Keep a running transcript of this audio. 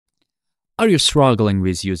Are you struggling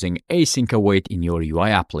with using async await in your UI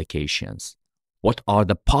applications? What are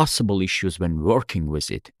the possible issues when working with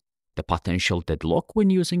it? The potential deadlock when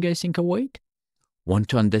using async await? Want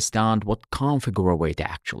to understand what ConfigureAwait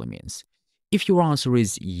actually means? If your answer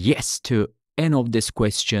is yes to any of these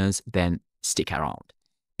questions, then stick around.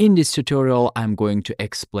 In this tutorial, I'm going to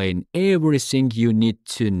explain everything you need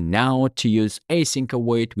to know to use async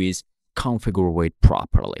await with ConfigureAwait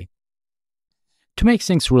properly. To make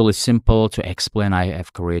things really simple, to explain, I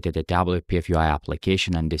have created a WPF UI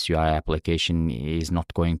application, and this UI application is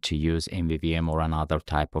not going to use MVVM or another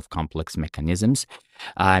type of complex mechanisms.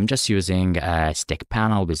 I'm just using a stack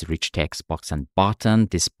panel with rich text box and button.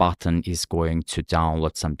 This button is going to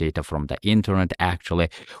download some data from the internet. Actually,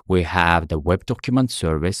 we have the web document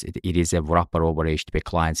service. It is a wrapper over HTTP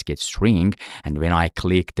client's get string, and when I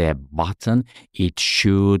click the button, it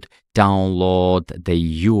should download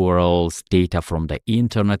the URLs data from the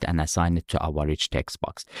internet and assign it to our rich text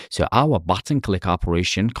box. So our button click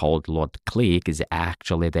operation called load click is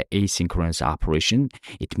actually the asynchronous operation.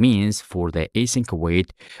 It means for the async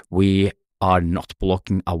await, we are not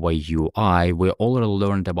blocking our UI. We already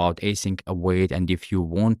learned about async await, and if you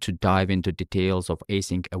want to dive into details of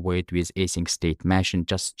async await with async state machine,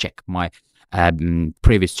 just check my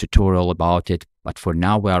previous tutorial about it. But for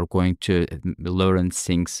now, we are going to learn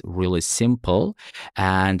things really simple,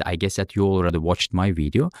 and I guess that you already watched my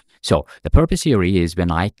video. So the purpose here is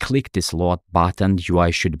when I click this load button,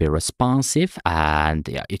 UI should be responsive, and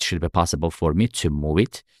it should be possible for me to move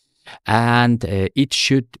it, and it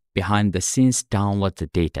should behind the scenes download the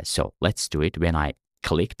data. So let's do it. When I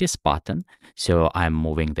click this button, so I'm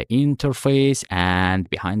moving the interface, and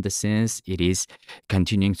behind the scenes it is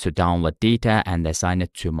continuing to download data and assign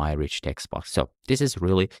it to my rich text box. So this is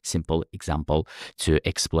really simple example to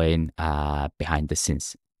explain behind the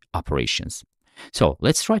scenes operations. So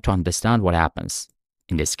let's try to understand what happens.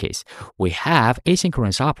 In this case, we have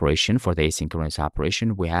asynchronous operation. For the asynchronous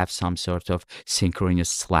operation, we have some sort of synchronous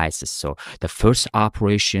slices. So the first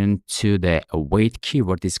operation to the await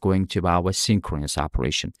keyword is going to be our synchronous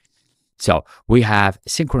operation. So we have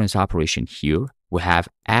synchronous operation here. We have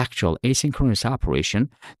actual asynchronous operation.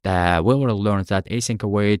 We will learn that async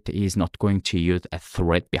await is not going to use a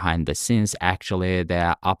thread behind the scenes. Actually,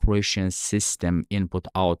 the operation system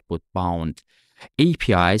input-output bound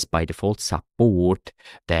APIs by default support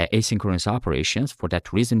the asynchronous operations. For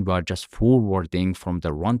that reason, we are just forwarding from the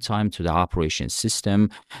runtime to the operation system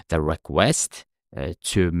the request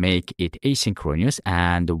to make it asynchronous.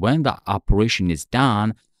 And when the operation is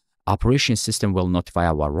done, operation system will notify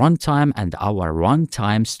our runtime, and our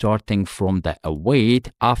runtime starting from the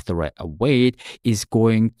await, after a await, is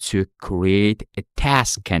going to create a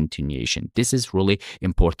task continuation. This is really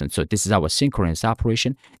important. So this is our synchronous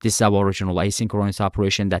operation. This is our original asynchronous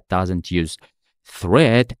operation that doesn't use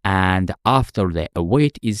thread, and after the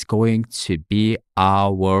await is going to be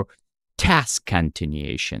our task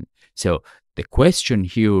continuation. So the question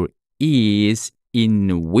here is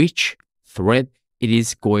in which thread it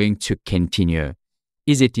is going to continue.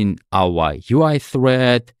 Is it in our UI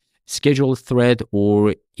thread, schedule thread,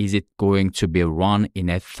 or is it going to be run in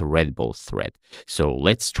a threadable thread? So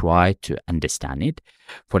let's try to understand it.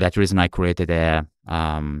 For that reason, I created a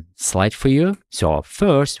slide for you. So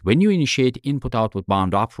first, when you initiate input-output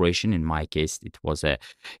bound operation, in my case, it was a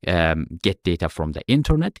get data from the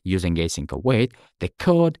internet using async await, the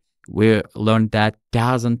code we learned that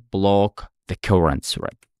doesn't block the current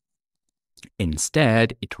thread.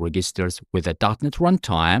 Instead, it registers with a .NET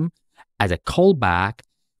runtime as a callback,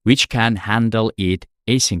 which can handle it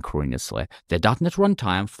asynchronously. The .NET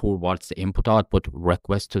runtime forwards the input-output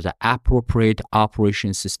request to the appropriate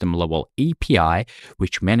operation system level API,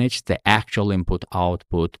 which manages the actual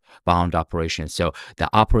input-output bound operation. So the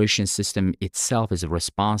operation system itself is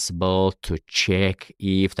responsible to check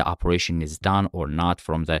if the operation is done or not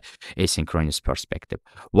from the asynchronous perspective.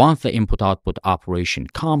 Once the input-output operation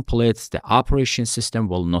completes, the operation system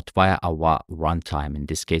will notify our runtime, in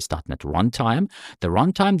this case .NET runtime. The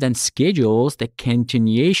runtime then schedules the continuation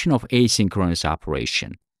of asynchronous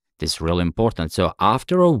operation. This is really important. So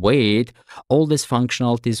after await, all this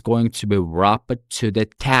functionality is going to be wrapped to the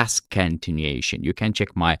task continuation. You can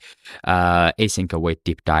check my async await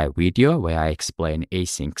deep dive video where I explain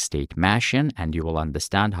async state machine, and you will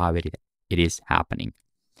understand how it is happening.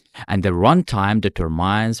 And the runtime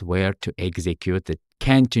determines where to execute the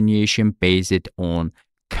continuation based on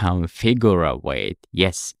ConfigureAwait.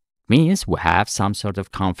 Yes, means we have some sort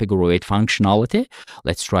of ConfigureAwait functionality.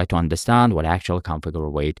 Let's try to understand what actual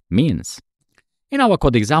ConfigureAwait means. In our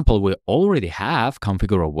code example, we already have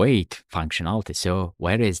ConfigureAwait functionality. So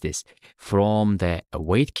where is this? From the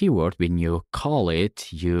await keyword, when you call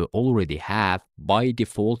it, you already have by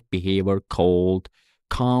default behavior called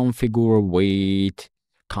ConfigureAwait.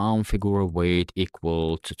 ConfigureAwait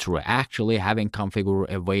equal to true. Actually, having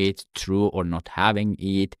ConfigureAwait true or not having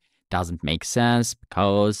it doesn't make sense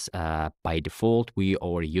because by default we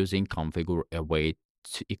are using ConfigureAwait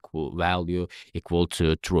equal value equal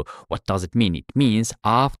to true. What does it mean? It means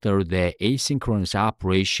after the asynchronous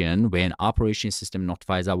operation, when operation system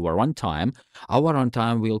notifies our runtime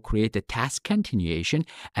will create a task continuation,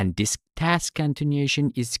 and this task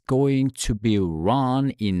continuation is going to be run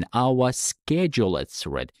in our scheduled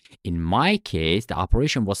thread. In my case, the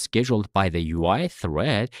operation was scheduled by the UI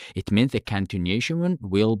thread. It means the continuation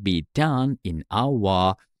will be done in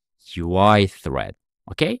our UI thread.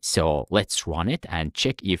 Okay, so let's run it and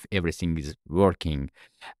check if everything is working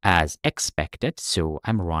as expected. So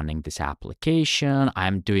I'm running this application.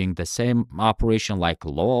 I'm doing the same operation like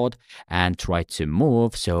load and try to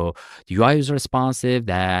move. So the UI is responsive.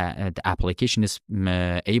 The application is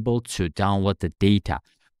able to download the data.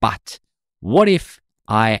 But what if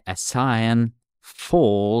I assign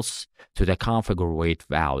false to the ConfigureAwait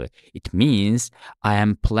value? It means I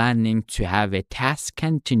am planning to have a task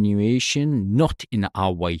continuation not in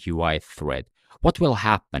our UI thread. What will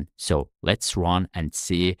happen? So let's run and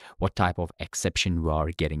see what type of exception we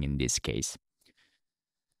are getting in this case.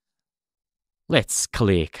 Let's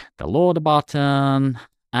click the load button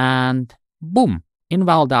and boom,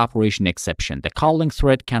 invalid operation exception. The calling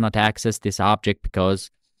thread cannot access this object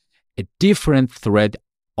because a different thread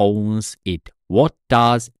owns it. What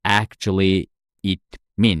does actually it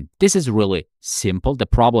mean? This is really simple. The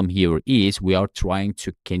problem here is we are trying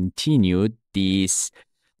to continue this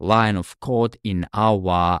line of code in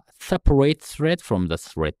our separate thread from the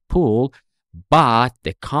thread pool, but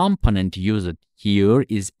the component used here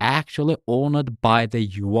is actually owned by the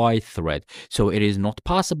UI thread. So it is not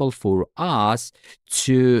possible for us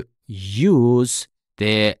to use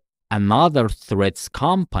the another thread's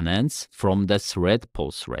components from the thread pool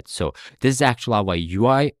thread. So this is actually our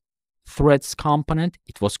UI threads component.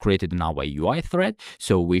 It was created in our UI thread.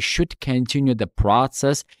 So we should continue the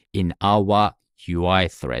process in our UI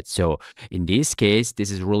thread. So in this case, this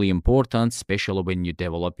is really important, especially when you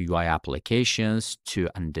develop UI applications, to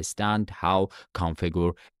understand how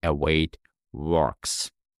ConfigureAwait works.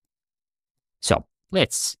 So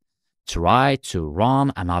let's try to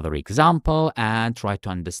run another example and try to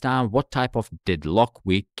understand what type of deadlock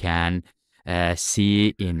we can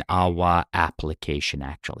see in our application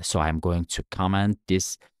actually. So I'm going to comment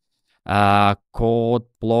this code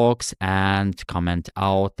blocks and comment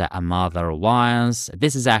out the another lines.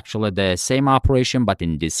 This is actually the same operation, but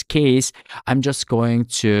in this case, I'm just going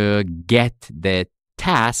to get the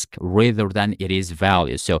task rather than it is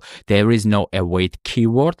value. So there is no await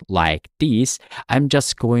keyword like this. I'm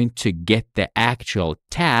just going to get the actual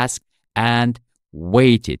task and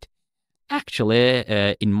wait it.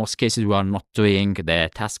 Actually, in most cases, we are not doing the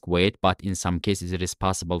task wait, but in some cases, it is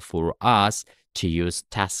possible for us to use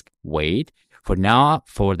task wait. For now,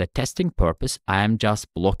 for the testing purpose, I'm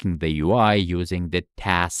just blocking the UI using the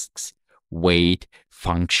tasks wait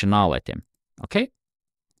functionality. Okay.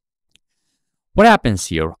 What happens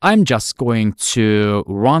here? I'm just going to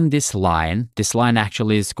run this line. This line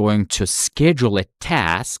actually is going to schedule a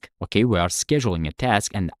task. Okay, we are scheduling a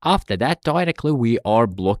task. And after that, directly we are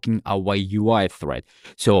blocking our UI thread.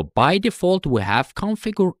 So by default, we have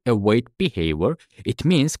ConfigureAwait behavior. It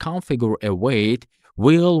means ConfigureAwait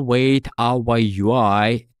will wait our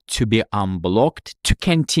UI to be unblocked to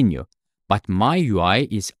continue. But my UI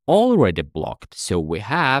is already blocked. So we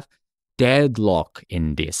have deadlock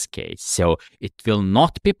in this case. So it will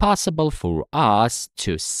not be possible for us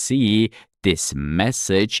to see this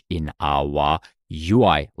message in our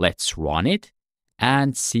UI. Let's run it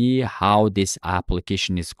and see how this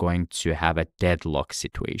application is going to have a deadlock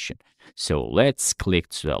situation. So let's click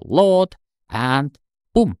to the load and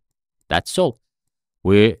boom, that's all.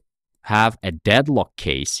 We have a deadlock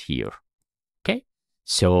case here. Okay,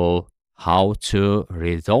 so how to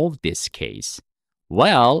resolve this case?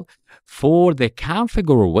 Well, for the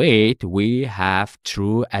ConfigureAwait, we have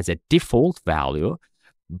true as a default value,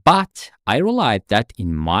 but I realized that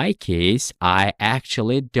in my case, I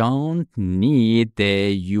actually don't need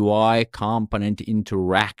the UI component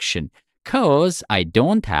interaction because I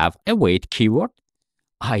don't have a wait keyword.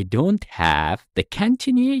 I don't have the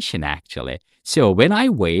continuation actually. So when I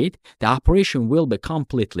wait, the operation will be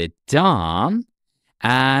completely done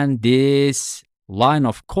and this line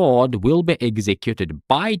of code will be executed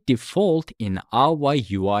by default in our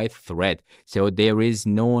UI thread. So there is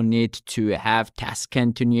no need to have task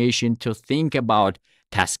continuation, to think about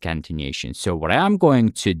task continuation. So what I'm going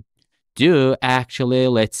to do, actually,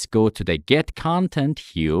 let's go to the get content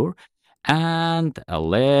here, and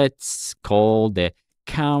let's call the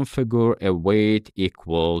ConfigureAwait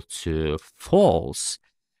equal to false,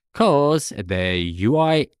 because the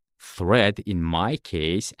UI thread, in my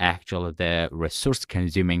case, actually the resource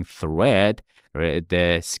consuming thread,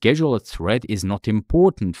 the scheduled thread is not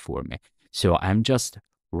important for me. So I'm just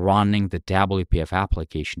running the WPF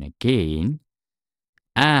application again,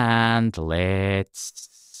 and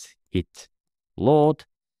let's hit load,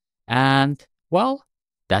 and well,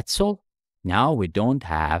 that's all. Now we don't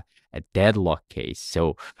have a deadlock case.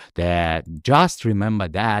 So just remember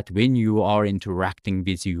that when you are interacting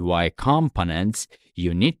with UI components,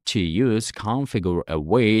 you need to use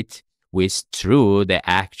ConfigureAwait with true,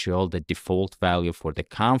 the default value for the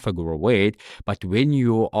ConfigureAwait. But when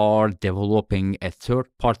you are developing a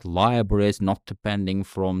third-party libraries not depending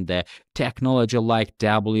from the technology like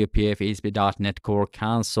WPF, ASP.NET Core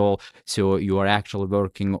Console, so you are actually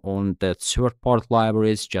working on the third-party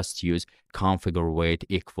libraries, just use ConfigureAwait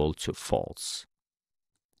equal to false.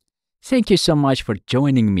 Thank you so much for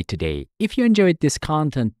joining me today. If you enjoyed this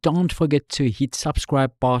content, don't forget to hit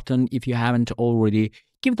subscribe button if you haven't already.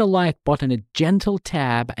 Give the like button a gentle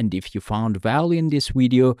tap, and if you found value in this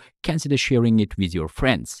video, consider sharing it with your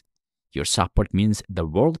friends. Your support means the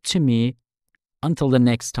world to me. Until the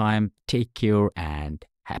next time, take care and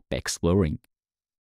happy exploring.